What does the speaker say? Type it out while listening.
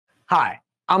Hi,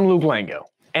 I'm Luke Lango,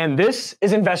 and this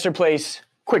is Investor Place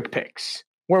Quick Picks,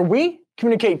 where we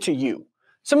communicate to you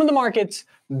some of the market's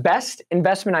best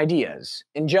investment ideas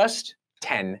in just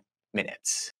 10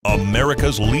 minutes.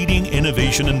 America's leading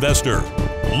innovation investor,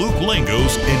 Luke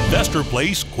Lango's Investor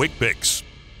Place Quick Picks.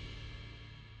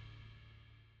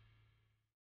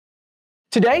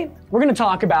 Today, we're going to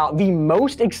talk about the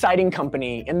most exciting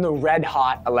company in the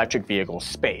red-hot electric vehicle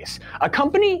space, a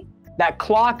company that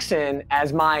clocks in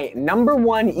as my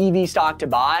 #1 EV stock to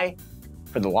buy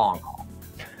for the long haul.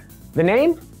 The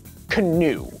name?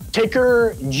 Canoo,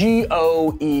 ticker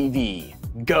GOEV,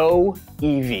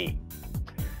 GOEV.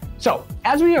 So,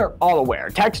 as we are all aware,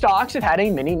 tech stocks have had a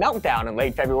mini meltdown in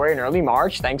late February and early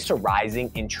March thanks to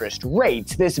rising interest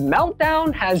rates. This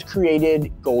meltdown has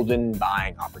created golden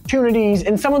buying opportunities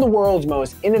in some of the world's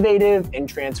most innovative and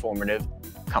transformative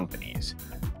companies.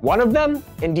 One of them,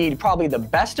 indeed probably the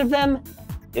best of them,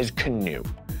 is Canoo,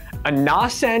 a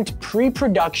nascent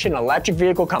pre-production electric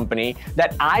vehicle company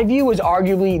that I view as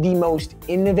arguably the most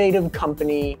innovative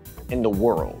company in the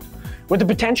world, with the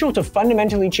potential to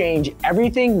fundamentally change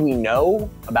everything we know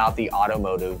about the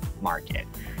automotive market.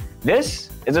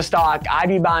 This is a stock I'd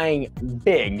be buying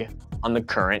big on the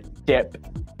current dip.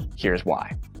 Here's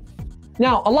why.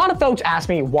 Now, a lot of folks ask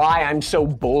me why I'm so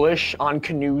bullish on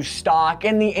Canoo's stock,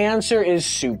 and the answer is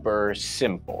super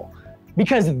simple.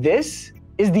 Because this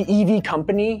is the EV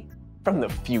company from the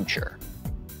future.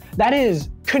 That is,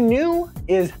 Canoo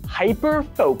is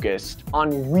hyper-focused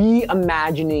on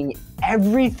reimagining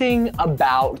everything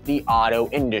about the auto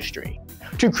industry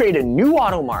to create a new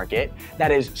auto market that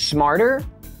is smarter,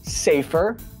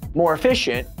 safer, more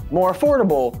efficient, more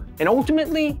affordable, and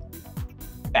ultimately,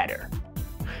 better.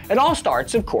 It all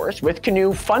starts, of course, with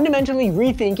Canoo fundamentally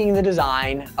rethinking the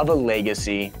design of a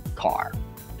legacy car.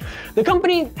 The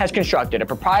company has constructed a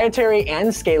proprietary and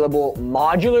scalable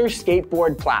modular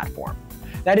skateboard platform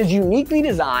that is uniquely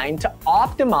designed to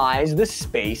optimize the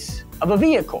space of a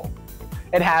vehicle.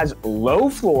 It has low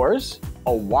floors,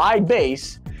 a wide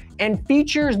base, and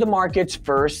features the market's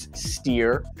first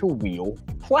steer-to-wheel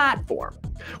platform,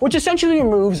 which essentially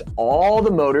removes all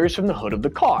the motors from the hood of the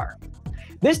car.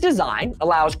 This design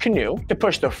allows Canoo to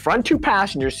push the front 2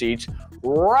 passenger seats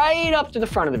right up to the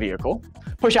front of the vehicle,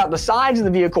 push out the sides of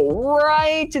the vehicle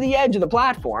right to the edge of the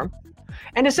platform,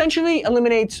 and essentially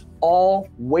eliminates all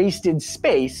wasted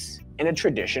space in a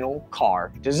traditional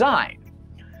car design.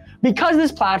 Because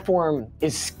this platform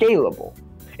is scalable,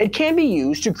 it can be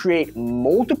used to create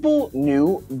multiple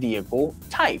new vehicle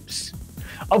types.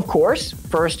 Of course,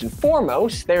 first and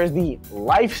foremost, there's the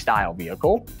lifestyle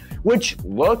vehicle, which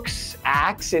looks,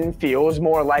 acts, and feels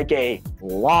more like a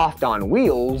loft on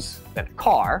wheels than a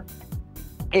car.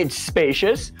 It's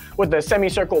spacious, with a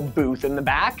semicircle booth in the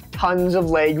back, tons of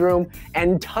legroom,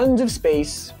 and tons of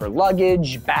space for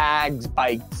luggage, bags,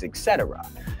 bikes, etc.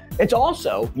 It's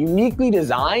also uniquely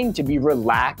designed to be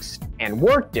relaxed and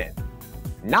worked in,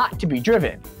 not to be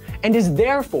driven, and is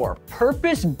therefore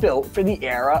purpose-built for the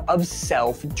era of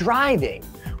self-driving,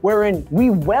 wherein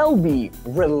we will be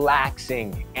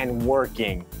relaxing and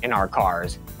working in our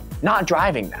cars, not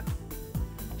driving them.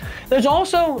 There's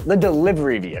also the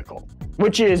delivery vehicle,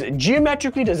 which is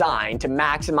geometrically designed to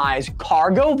maximize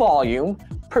cargo volume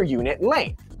per unit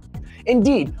length.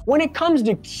 Indeed, when it comes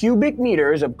to cubic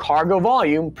meters of cargo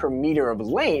volume per meter of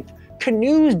length,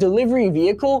 Canoo's delivery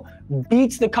vehicle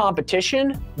beats the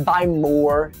competition by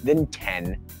more than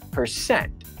 10%.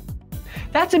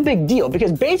 That's a big deal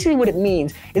because basically what it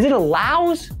means is it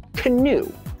allows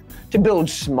Canoo to build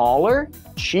smaller,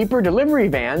 cheaper delivery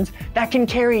vans that can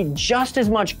carry just as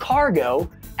much cargo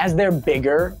as their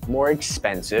bigger, more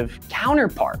expensive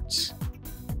counterparts.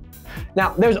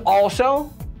 Now, there's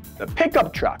also the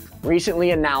pickup truck,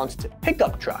 recently announced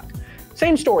pickup truck.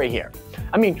 Same story here.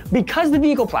 I mean, because the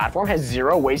vehicle platform has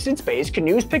zero wasted space,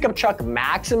 Canoo's pickup truck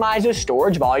maximizes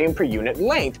storage volume per unit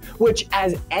length, which,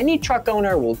 as any truck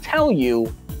owner will tell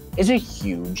you, is a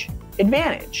huge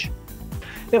advantage.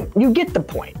 Now, you get the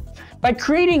point. By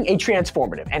creating a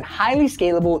transformative and highly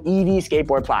scalable EV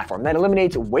skateboard platform that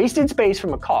eliminates wasted space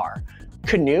from a car,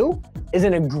 Canoo is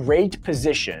in a great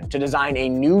position to design a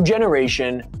new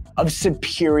generation of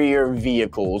superior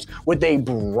vehicles with a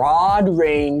broad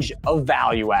range of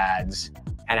value adds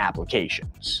and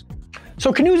applications.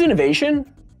 So Canoo's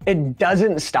innovation, it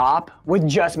doesn't stop with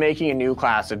just making a new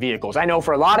class of vehicles. I know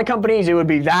for a lot of companies, it would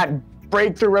be that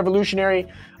breakthrough revolutionary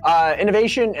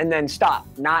innovation and then stop,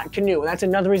 not Canoo. And that's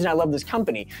another reason I love this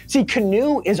company. See,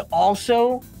 Canoo is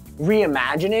also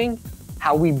reimagining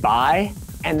how we buy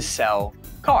and sell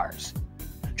cars.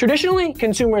 Traditionally,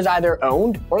 consumers either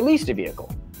owned or leased a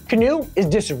vehicle. Canoo is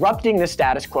disrupting the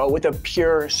status quo with a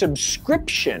pure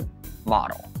subscription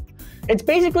model. It's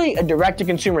basically a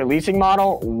direct-to-consumer leasing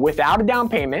model without a down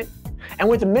payment and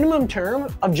with a minimum term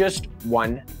of just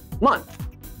 1 month.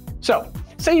 So,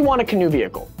 say you want a Canoo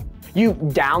vehicle. You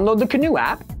download the Canoo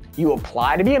app, you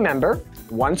apply to be a member.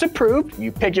 Once approved,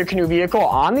 you pick your Canoo vehicle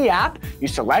on the app, you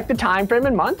select the time frame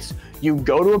in months, you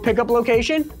go to a pickup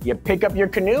location, you pick up your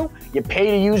Canoo, you pay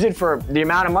to use it for the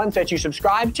amount of months that you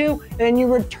subscribe to, and then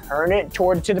you return it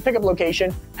to the pickup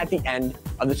location at the end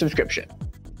of the subscription.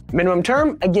 Minimum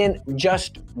term, again,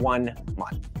 just 1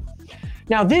 month.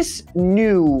 Now, this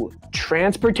new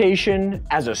transportation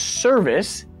as a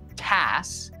service,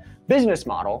 TaaS, business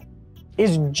model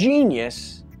is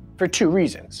genius for 2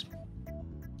 reasons.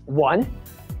 1,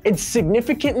 it's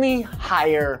significantly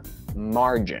higher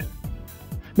margin.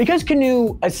 Because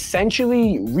Canoo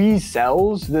essentially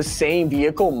resells the same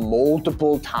vehicle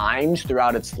multiple times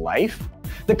throughout its life,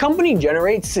 the company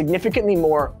generates significantly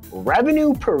more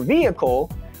revenue per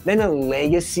vehicle than a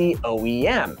legacy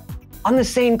OEM on the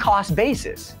same cost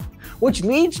basis, which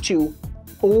leads to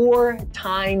 4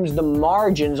 times the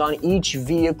margins on each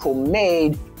vehicle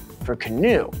made for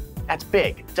Canoo. That's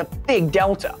big. It's a big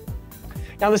delta.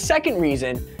 Now, the second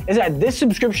reason is that this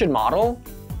subscription model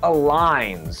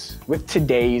aligns with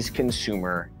today's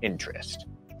consumer interest.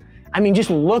 I mean,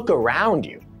 just look around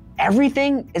you.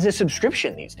 Everything is a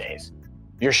subscription these days.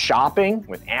 Your shopping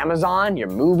with Amazon, your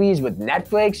movies with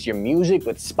Netflix, your music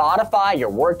with Spotify, your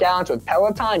workouts with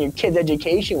Peloton, your kids'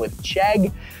 education with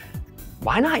Chegg.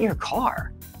 Why not your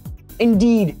car?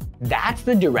 Indeed, that's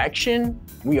the direction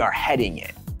we are heading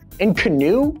in. And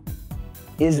Canoo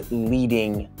is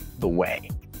leading the way.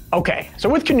 Okay, so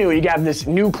with Canoo, you have this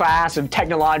new class of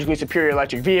technologically superior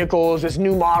electric vehicles, this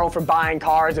new model for buying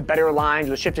cars that better aligns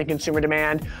with shifting consumer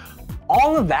demand.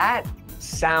 All of that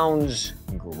sounds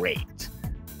great,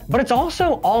 but it's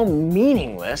also all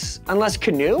meaningless unless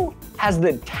Canoo has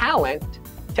the talent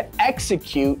to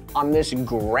execute on this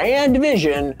grand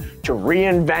vision to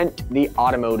reinvent the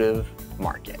automotive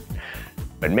market.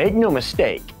 But make no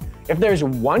mistake, if there's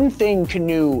one thing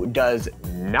Canoo does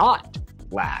not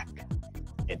lack,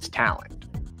 it's talent.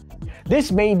 This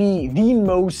may be the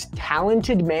most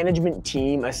talented management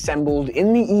team assembled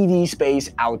in the EV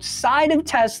space outside of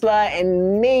Tesla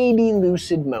and maybe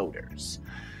Lucid Motors.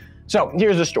 So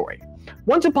here's the story.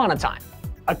 Once upon a time,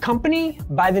 a company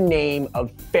by the name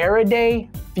of Faraday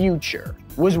Future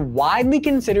was widely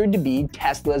considered to be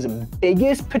Tesla's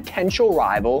biggest potential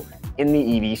rival in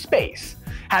the EV space,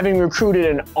 having recruited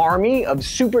an army of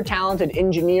super talented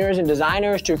engineers and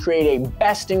designers to create a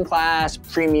best-in-class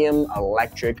premium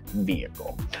electric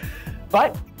vehicle.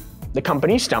 But the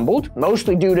company stumbled,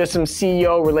 mostly due to some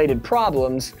CEO-related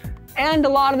problems, and a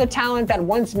lot of the talent that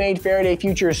once made Faraday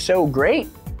Future so great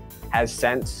has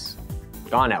since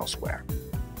gone elsewhere.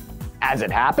 As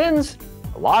it happens,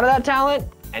 a lot of that talent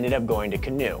ended up going to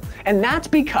Canoo. And that's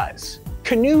because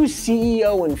Canoo's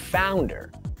CEO and founder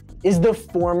is the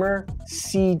former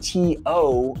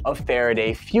CTO of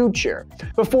Faraday Future.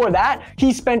 Before that,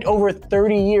 he spent over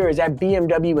 30 years at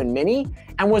BMW and Mini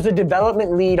and was a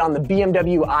development lead on the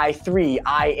BMW i3,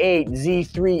 i8,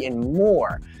 Z3, and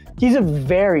more. He's a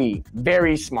very,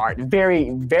 very smart, very,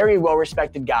 very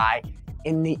well-respected guy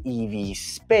in the EV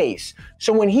space.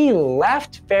 So when he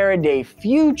left Faraday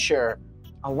Future,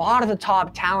 a lot of the top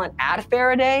talent at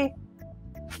Faraday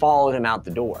followed him out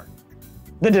the door.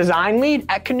 The design lead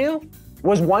at Canoo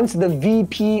was once the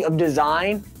VP of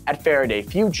design at Faraday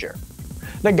Future.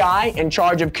 The guy in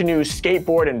charge of Canoo's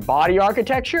skateboard and body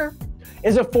architecture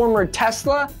is a former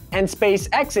Tesla and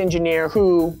SpaceX engineer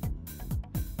who,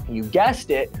 you guessed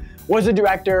it, was the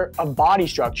director of body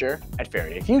structure at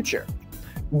Faraday Future.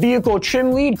 Vehicle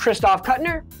trim lead Christoph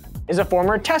Kuttner is a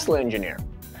former Tesla engineer.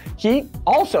 He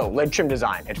also led trim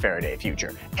design at Faraday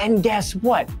Future. And guess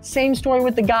what? Same story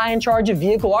with the guy in charge of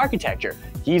vehicle architecture.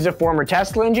 He's a former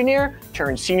Tesla engineer,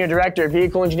 turned senior director of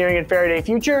vehicle engineering at Faraday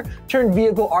Future, turned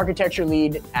vehicle architecture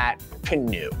lead at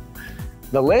Canoo.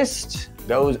 The list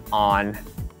goes on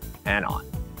and on.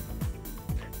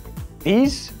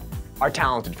 These are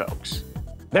talented folks.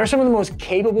 They're some of the most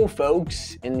capable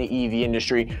folks in the EV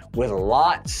industry with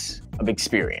lots of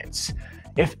experience.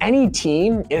 If any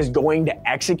team is going to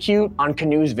execute on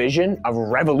Canoo's vision of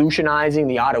revolutionizing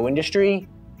the auto industry,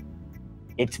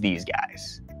 it's these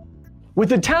guys. With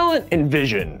the talent and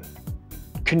vision,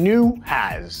 Canoo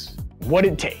has what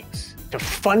it takes to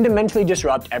fundamentally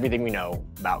disrupt everything we know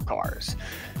about cars.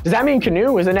 Does that mean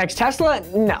Canoo is the next Tesla?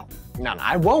 No,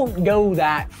 I won't go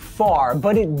that far,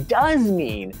 but it does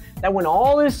mean that when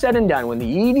all is said and done, when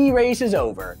the EV race is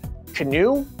over,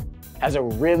 Canoo has a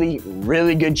really,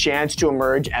 really good chance to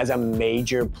emerge as a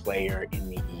major player in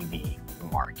the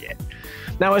EV market.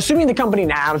 Now, assuming the company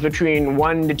nabs between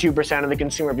 1 to 2% of the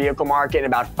consumer vehicle market and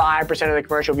about 5% of the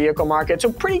commercial vehicle market,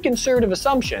 so pretty conservative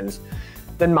assumptions,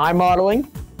 then my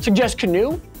modeling suggests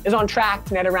Canoo is on track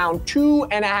to net around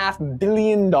 $2.5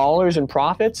 billion in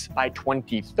profits by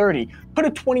 2030. Put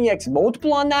a 20x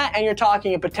multiple on that, and you're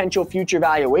talking a potential future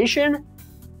valuation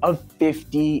of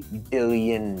 $50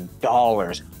 billion.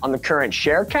 On the current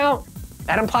share count,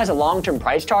 that implies a long-term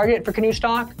price target for Canoo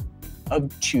stock of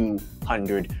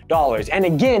 $200. And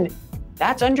again,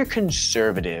 that's under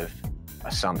conservative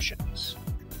assumptions.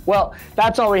 Well,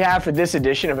 that's all we have for this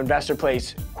edition of Investor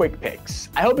Place Quick Picks.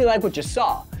 I hope you like what you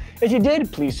saw. If you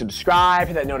did, please subscribe,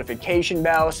 hit that notification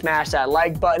bell, smash that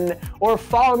like button, or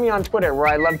follow me on Twitter, where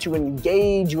I love to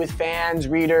engage with fans,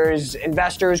 readers,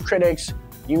 investors, critics,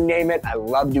 you name it, I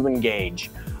love to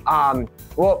engage.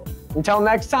 Well, until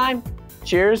next time,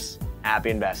 cheers,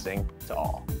 happy investing to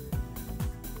all.